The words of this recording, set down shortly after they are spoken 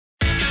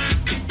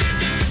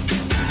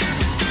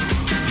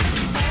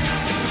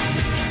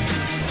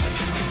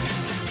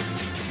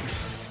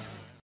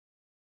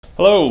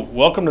Hello,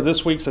 welcome to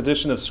this week's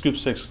edition of Scoop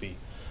 60.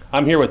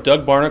 I'm here with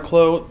Doug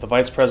Barnaclo, the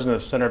Vice President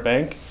of Center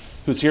Bank,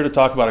 who's here to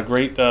talk about a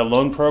great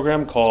loan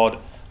program called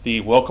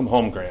the Welcome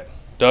Home Grant.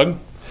 Doug?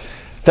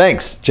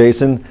 Thanks,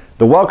 Jason.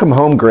 The Welcome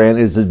Home Grant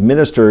is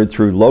administered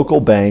through local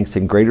banks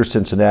in Greater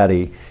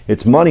Cincinnati.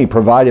 It's money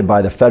provided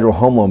by the Federal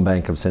Home Loan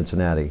Bank of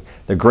Cincinnati.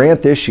 The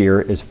grant this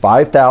year is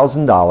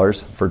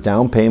 $5,000 for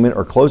down payment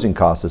or closing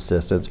cost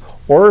assistance,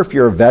 or if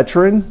you're a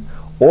veteran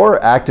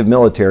or active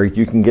military,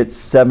 you can get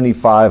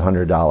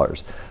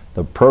 $7,500.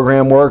 The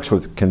program works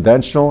with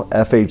conventional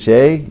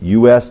FHA,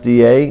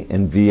 USDA,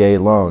 and VA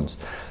loans.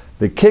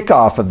 The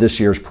kickoff of this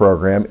year's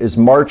program is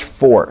March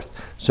 4th,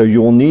 so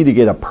you will need to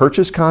get a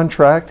purchase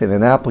contract and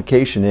an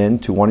application in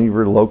to one of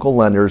your local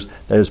lenders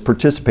that is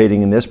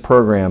participating in this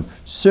program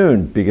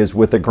soon, because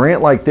with a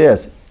grant like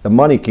this, the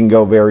money can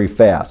go very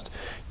fast.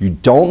 You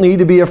don't need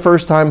to be a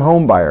first-time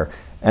home buyer.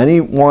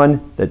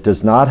 Anyone that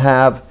does not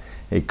have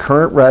a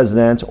current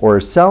residence or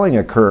is selling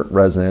a current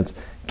residence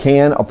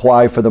can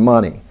apply for the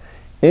money.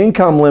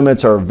 Income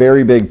limits are a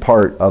very big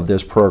part of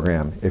this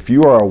program. If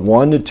you are a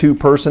 1 to 2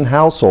 person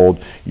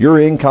household, your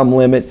income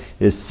limit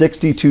is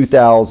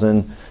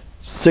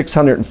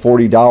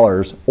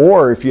 $62,640,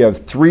 or if you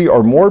have 3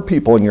 or more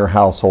people in your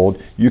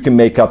household, you can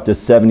make up to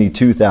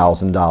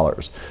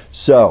 $72,000.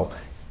 So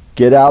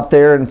get out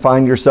there and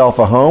find yourself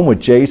a home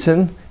with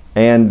Jason,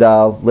 and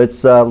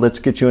let's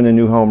get you in a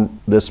new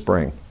home this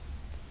spring.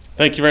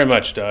 Thank you very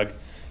much, Doug.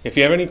 If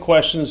you have any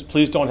questions,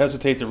 please don't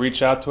hesitate to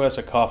reach out to us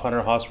at Koff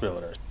Hunter Haas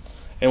Realtors.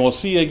 And we'll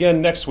see you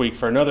again next week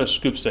for another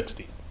Scoop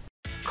 60.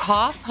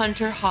 Koff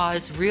Hunter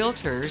Haas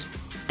Realtors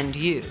and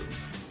you.